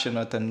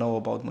passionate and know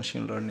about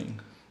machine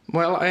learning?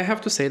 Well, I have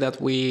to say that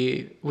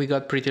we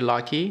got pretty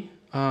lucky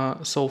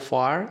so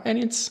far, and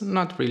it's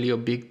not really a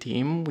big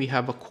team. We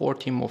have a core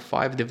team of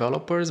 5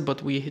 developers,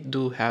 but we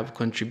do have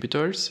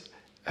contributors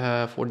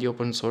for the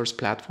open source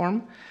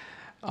platform.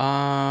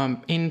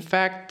 In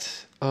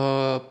fact,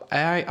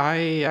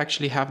 I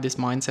actually have this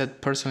mindset,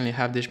 personally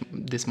have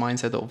this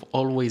mindset of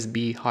always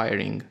be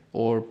hiring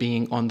or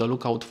being on the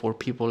lookout for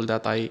people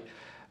that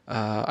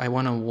I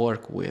want to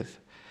work with.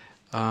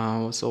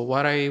 So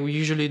what I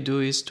usually do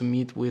is to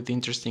meet with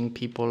interesting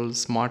people,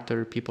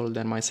 smarter people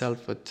than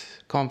myself at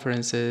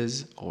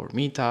conferences or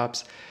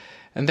meetups.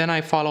 And then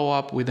I follow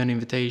up with an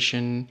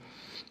invitation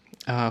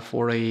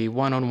for a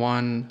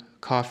one-on-one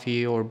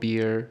coffee or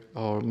beer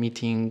or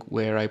meeting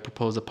where I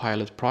propose a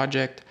pilot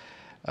project,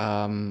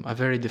 a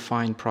very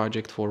defined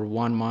project for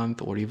 1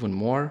 month or even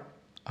more,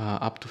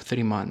 up to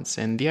 3 months.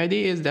 And the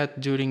idea is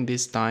that during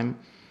this time,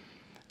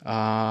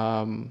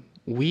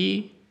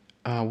 we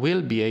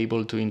will be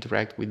able to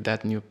interact with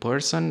that new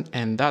person,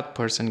 and that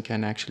person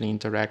can actually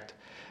interact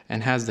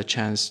and has the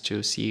chance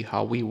to see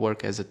how we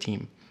work as a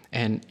team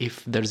and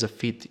if there's a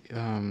fit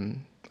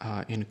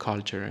in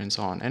culture and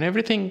so on. And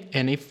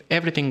if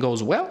everything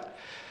goes well,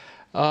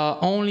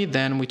 only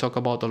then we talk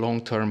about a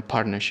long-term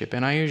partnership.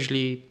 And I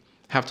usually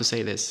have to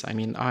say this. I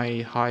mean,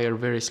 I hire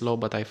very slow,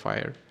 but I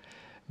fire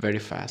very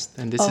fast.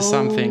 And this is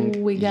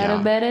something... we got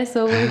a Beres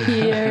over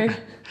here.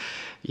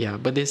 Yeah,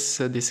 but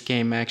this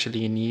came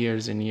actually in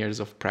years and years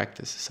of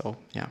practice. So,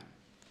 yeah.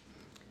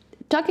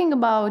 Talking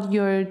about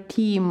your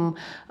team,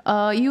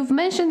 you've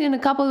mentioned in a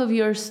couple of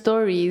your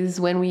stories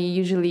when we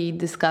usually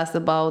discuss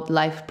about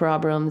life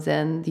problems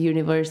and the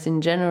universe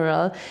in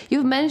general,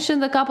 you've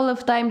mentioned a couple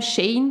of times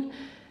Shane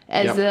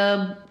as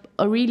a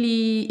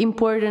really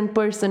important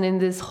person in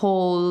this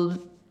whole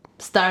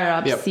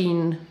startup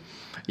scene.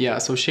 Yeah,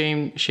 so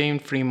Shane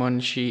Freeman,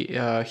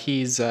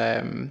 he's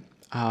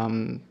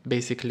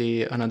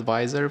basically an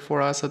advisor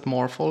for us at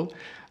Morphle.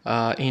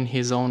 In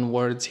his own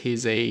words,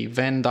 he's a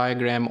Venn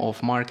diagram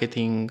of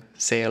marketing,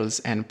 sales,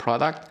 and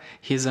product.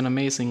 He's an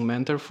amazing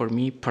mentor for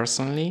me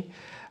personally,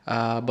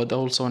 but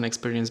also an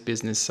experienced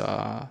business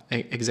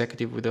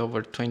executive with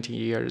over 20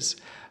 years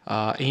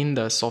in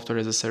the software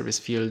as a service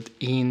field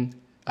in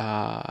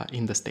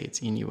the States,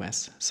 in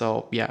US.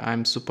 So yeah,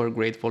 I'm super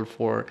grateful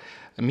for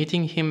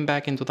meeting him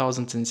back in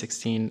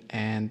 2016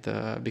 and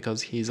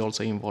because he's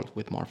also involved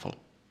with Morphle.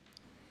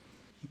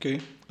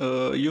 Okay,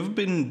 you've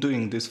been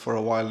doing this for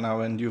a while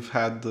now, and you've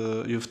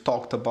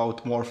talked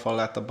about Morphle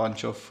at a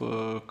bunch of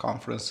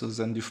conferences,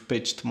 and you've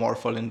pitched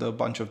Morphle in a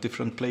bunch of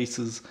different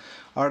places.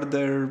 Are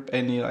there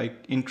any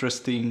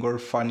interesting or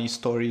funny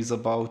stories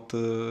about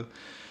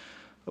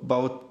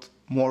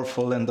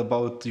Morphle and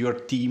about your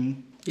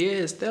team?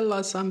 Yes, tell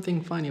us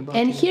something funny about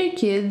And it. here,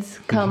 kids,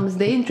 comes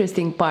the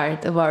interesting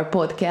part of our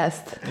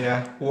podcast.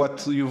 Yeah,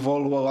 what you've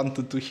all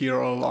wanted to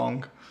hear all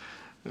along.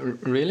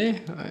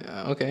 Really?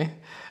 Okay.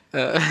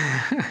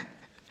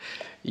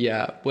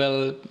 Yeah,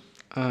 well,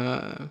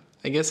 I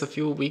guess a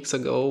few weeks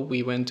ago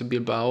we went to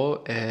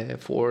Bilbao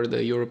for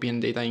the European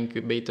Data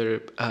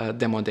Incubator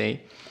demo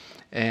day.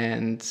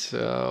 And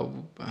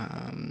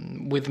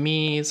with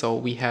me, so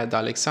we had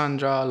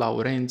Alexandra,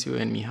 Laurențiu,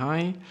 and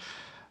Mihai.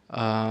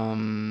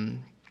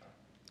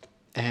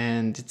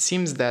 And it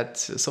seems that,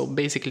 so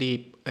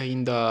basically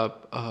in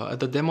at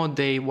the demo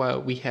day,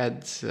 we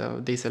had,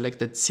 they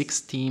selected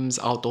 6 teams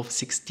out of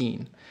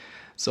 16.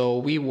 So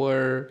we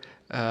were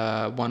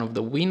one of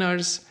the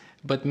winners,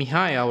 but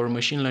Mihai, our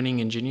machine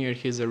learning engineer,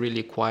 he's a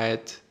really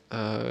quiet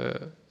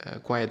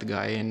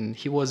guy, and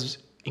he was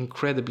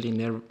incredibly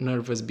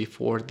nervous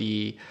before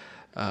the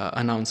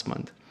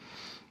announcement.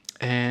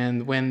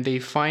 And when they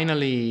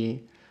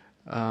finally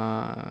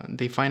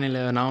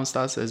announced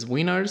us as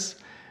winners,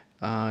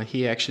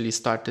 he actually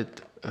started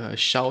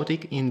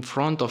shouting in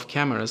front of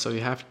cameras. So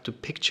you have to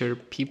picture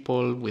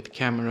people with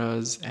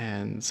cameras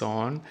and so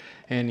on.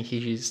 And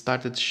he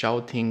started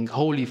shouting,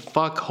 "Holy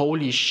fuck,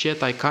 holy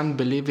shit, I can't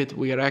believe it,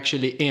 we are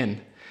actually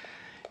in."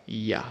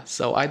 Yeah,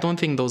 so I don't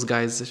think those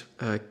guys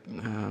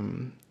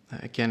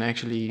can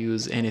actually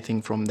use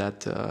anything from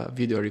that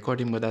video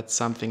recording, but that's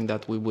something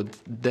that we would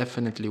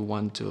definitely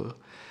want to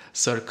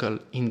circle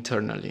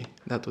internally.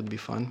 That would be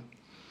fun.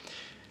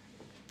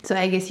 So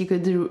I guess you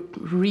could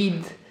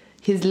read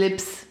his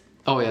lips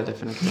Oh yeah,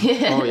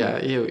 definitely. Oh yeah,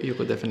 you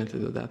could definitely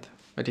do that.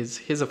 But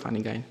he's a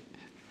funny guy.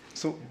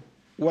 So,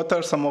 what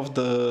are some of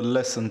the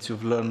lessons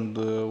you've learned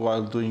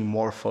while doing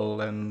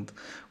Morphle, and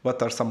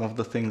what are some of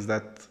the things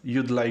that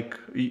you'd like?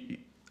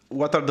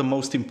 What are the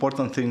most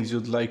important things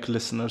you'd like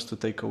listeners to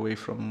take away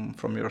from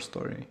your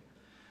story?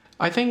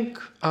 I think,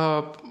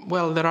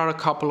 well, there are a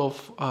couple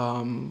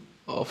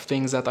of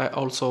things that I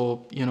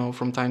also,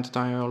 from time to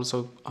time, I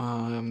also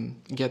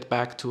get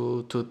back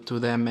to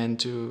them and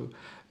to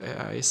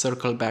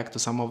circle back to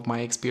some of my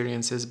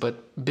experiences.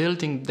 But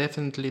building,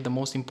 definitely the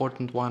most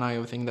important one,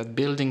 I think that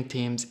building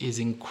teams is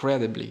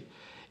incredibly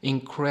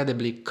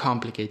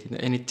complicated,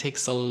 and it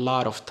takes a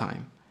lot of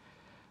time.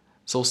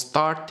 So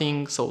start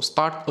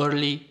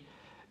early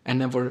and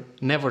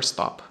never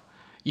stop.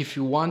 If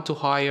you want to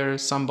hire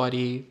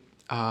somebody,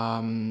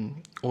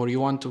 or you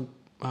want to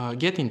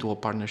get into a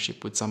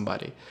partnership with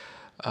somebody,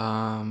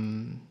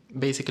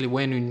 basically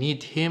when you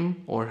need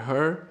him or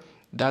her,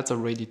 that's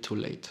already too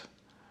late.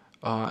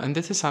 And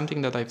this is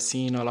something that I've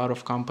seen a lot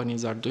of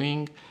companies are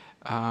doing.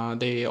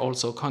 They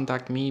also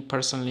contact me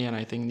personally, and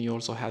I think you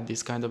also had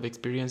these kind of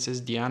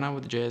experiences, Diana,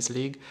 with JS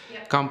League.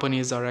 Yeah.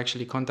 Companies are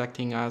actually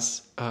contacting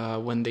us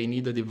when they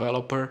need a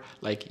developer,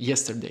 like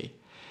yesterday.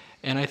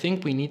 And I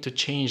think we need to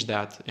change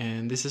that.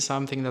 And this is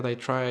something that I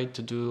tried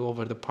to do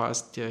over the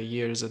past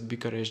years at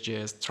Bucharest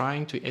JS,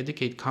 trying to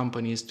educate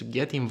companies to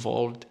get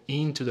involved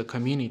into the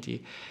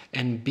community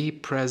and be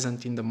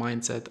present in the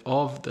mindset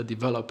of the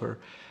developer.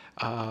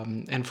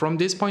 And from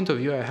this point of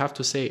view, I have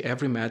to say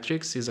Every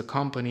Matrix is a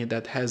company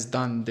that has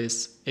done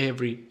this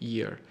every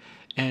year.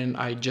 And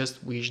I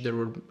just wish there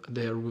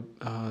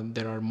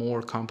are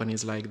more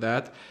companies like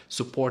that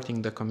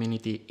supporting the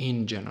community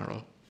in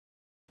general.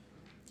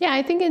 Yeah,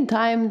 I think in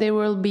time there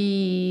will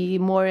be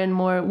more and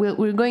more,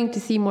 we're going to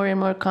see more and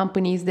more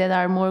companies that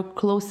are more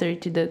closer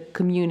to the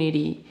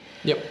community.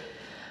 Yep.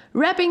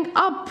 Wrapping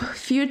up,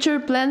 future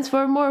plans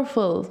for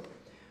Morphle.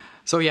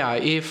 So yeah,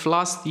 if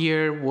last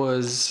year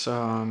was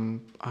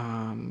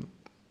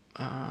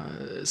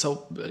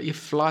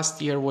if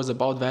last year was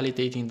about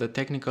validating the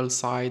technical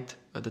side,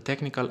 the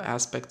technical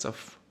aspects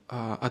of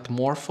at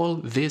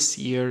Morphle, this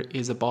year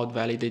is about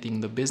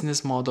validating the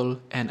business model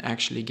and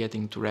actually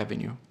getting to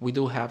revenue. We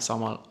do have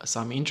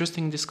some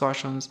interesting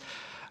discussions,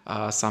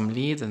 some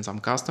leads and some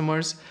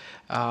customers,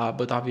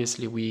 but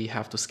obviously we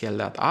have to scale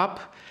that up.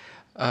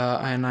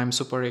 And I'm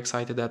super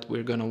excited that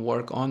we're going to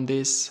work on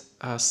this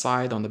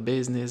side, on the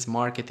business,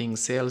 marketing,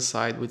 sales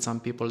side, with some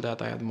people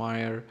that I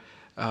admire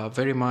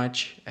very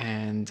much,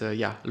 and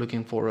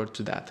looking forward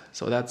to that.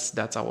 So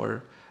that's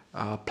our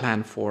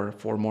plan for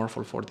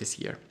Morphle for this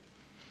year.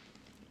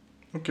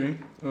 Okay.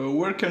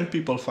 Where can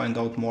people find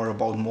out more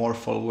about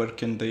Morphle? Where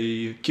can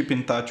they keep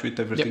in touch with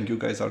everything you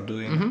guys are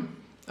doing?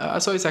 Mm-hmm.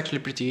 So it's actually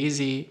pretty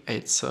easy.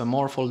 It's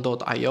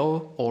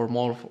morphle.io or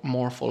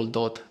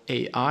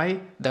morphle.ai.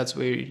 That's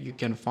where you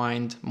can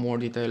find more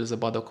details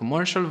about the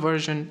commercial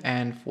version.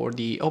 And for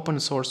the open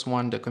source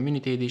one, the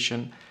community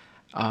edition,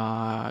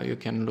 you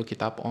can look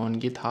it up on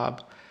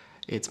GitHub.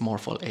 It's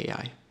Morphle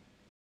AI.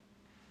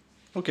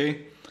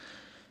 Okay.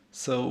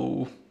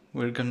 So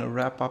we're going to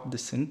wrap up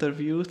this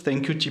interview.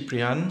 Thank you,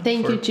 Ciprian.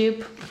 Thank you,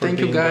 Chip. Thank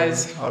you,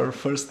 guys. Our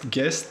first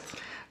guest.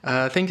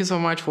 Thank you so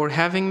much for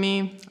having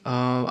me.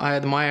 I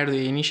admire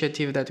the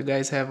initiative that you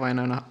guys have,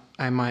 and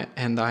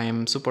I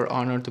am super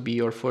honored to be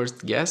your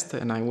first guest.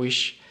 And I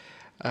wish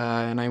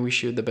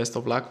you the best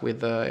of luck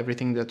with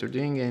everything that you're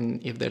doing.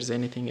 And if there's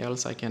anything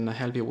else I can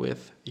help you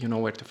with, you know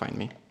where to find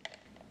me.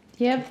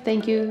 Yep.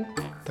 Thank you.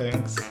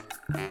 Thanks.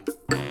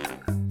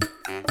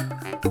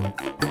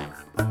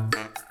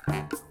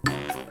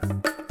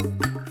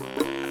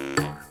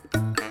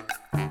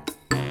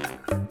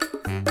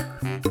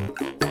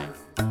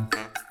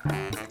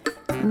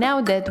 Now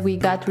that we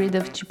got rid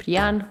of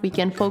Ciprian, we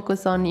can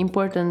focus on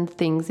important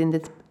things in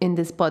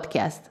this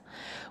podcast.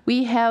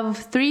 We have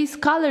 3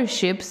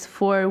 scholarships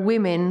for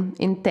women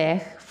in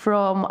tech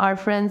from our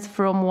friends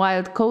from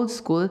Wild Code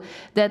School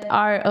that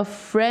are a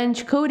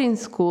French coding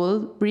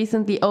school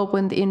recently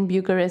opened in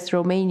Bucharest,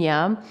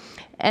 Romania.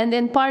 And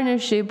in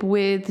partnership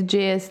with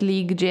JS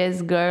League,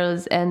 JS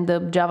Girls, and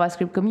the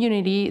JavaScript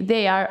community,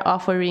 they are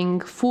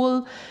offering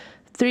full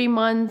 3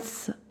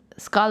 months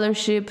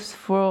scholarships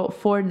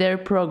for their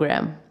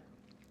program.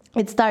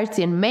 It starts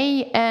in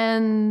May,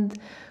 and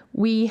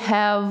we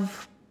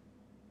have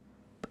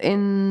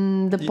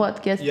in the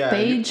podcast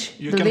page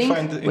you the can link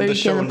find it in where the you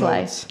show can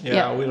apply. notes.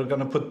 Yeah, we're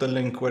gonna put the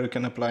link where you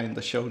can apply in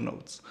the show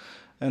notes.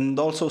 And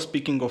also,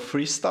 speaking of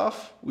free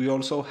stuff, we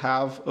also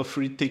have a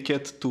free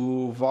ticket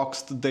to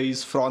Vox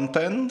Today's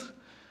Frontend,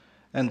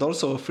 and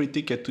also a free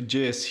ticket to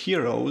JS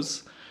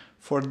Heroes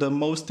for the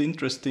most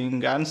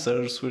interesting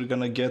answers we're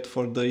gonna get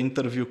for the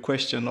interview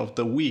question of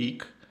the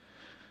week,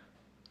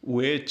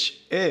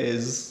 which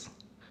is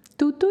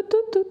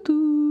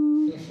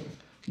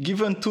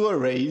given 2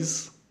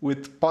 arrays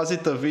with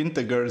positive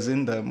integers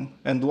in them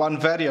and 1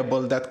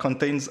 variable that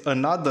contains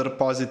another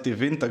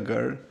positive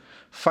integer,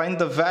 find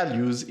the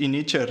values in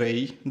each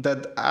array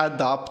that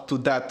add up to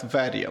that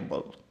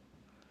variable.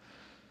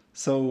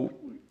 So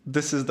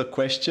this is the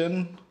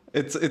question.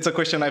 It's a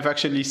question I've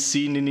actually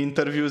seen in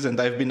interviews, and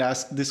I've been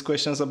asked these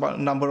questions about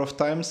a number of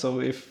times.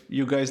 So if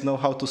you guys know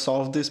how to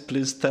solve this,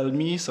 please tell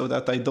me so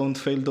that I don't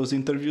fail those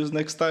interviews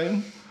next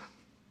time.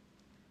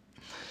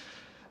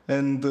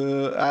 And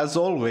as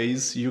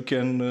always, you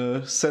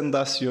can send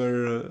us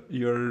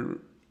your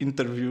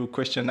interview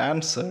question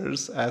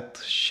answers at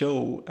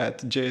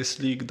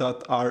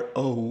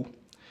show@jsleague.ro.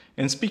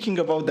 And speaking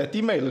about that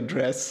email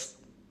address,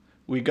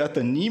 we got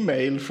an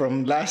email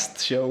from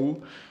last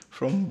show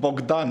from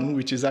Bogdan,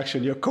 which is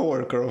actually a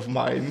coworker of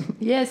mine.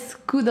 Yes,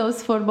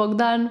 kudos for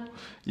Bogdan.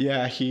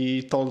 Yeah,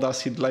 he told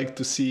us he'd like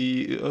to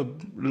see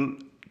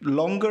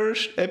longer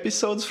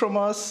episodes from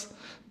us,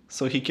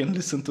 so he can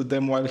listen to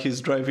them while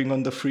he's driving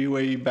on the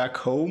freeway back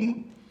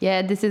home.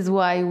 Yeah, this is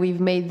why we've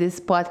made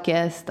this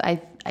podcast.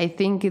 I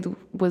think it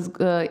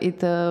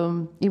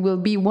will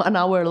be 1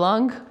 hour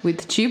long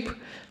with Chip.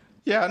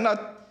 Yeah,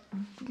 not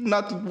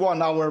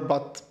 1 hour,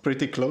 but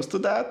pretty close to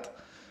that.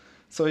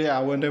 So yeah,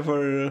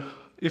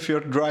 if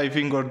you're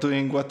driving or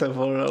doing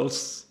whatever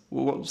else,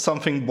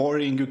 something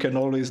boring, you can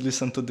always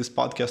listen to this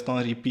podcast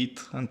on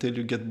repeat until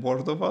you get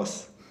bored of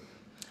us.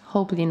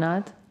 Hopefully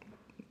not.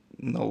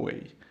 No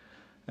way.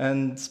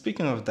 And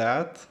speaking of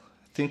that,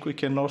 I think we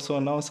can also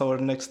announce our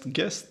next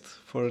guest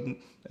for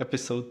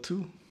episode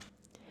 2.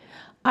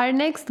 Our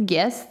next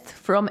guest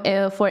for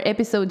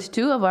episode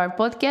 2 of our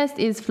podcast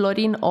is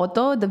Florin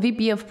Otto, the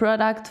VP of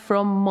Product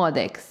from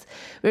Modex.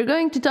 We're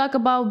going to talk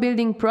about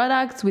building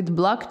products with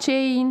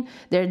blockchain,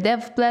 their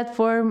dev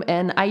platform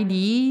and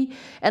IDE,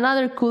 and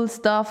other cool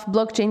stuff,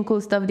 blockchain cool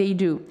stuff they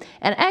do.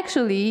 And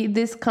actually,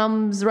 this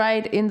comes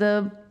right in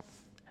the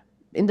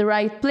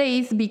right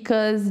place,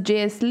 because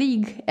JS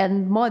League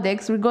and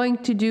Modex, we're going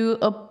to do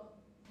a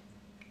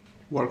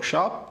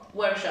workshop.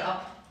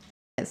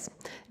 Yes,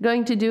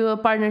 going to do a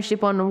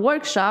partnership on a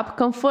workshop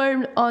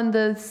confirmed on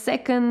the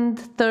 2nd,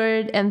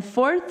 3rd, and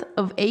 4th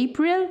of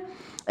April.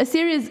 A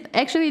series,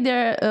 actually,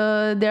 there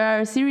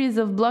are a series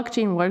of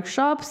blockchain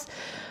workshops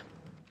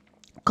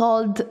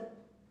called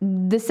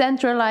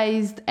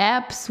Decentralized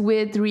Apps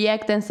with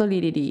React and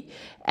Solidity.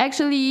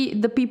 Actually,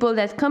 the people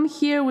that come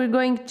here,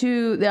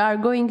 they are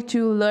going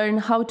to learn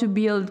how to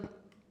build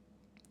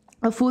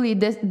a fully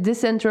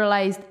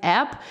decentralized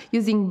app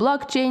using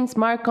blockchain,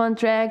 smart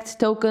contracts,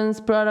 tokens,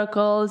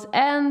 protocols,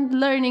 and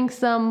learning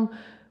some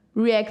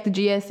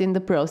React.js in the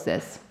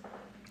process.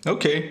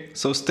 Okay,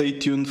 so stay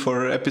tuned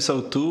for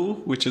episode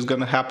 2, which is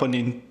going to happen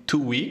in 2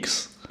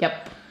 weeks.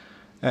 Yep.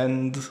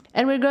 And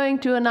we're going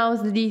to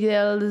announce the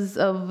details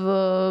of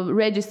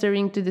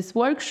registering to this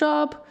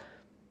workshop.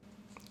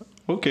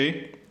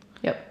 Okay.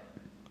 Yep.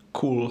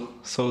 Cool.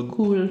 So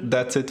Cool.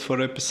 That's it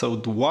for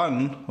episode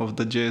 1 of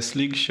the JS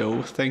League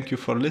show. Thank you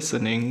for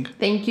listening.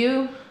 Thank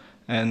you.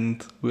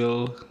 And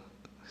we'll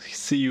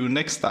see you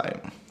next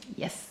time.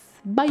 Yes.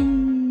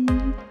 Bye.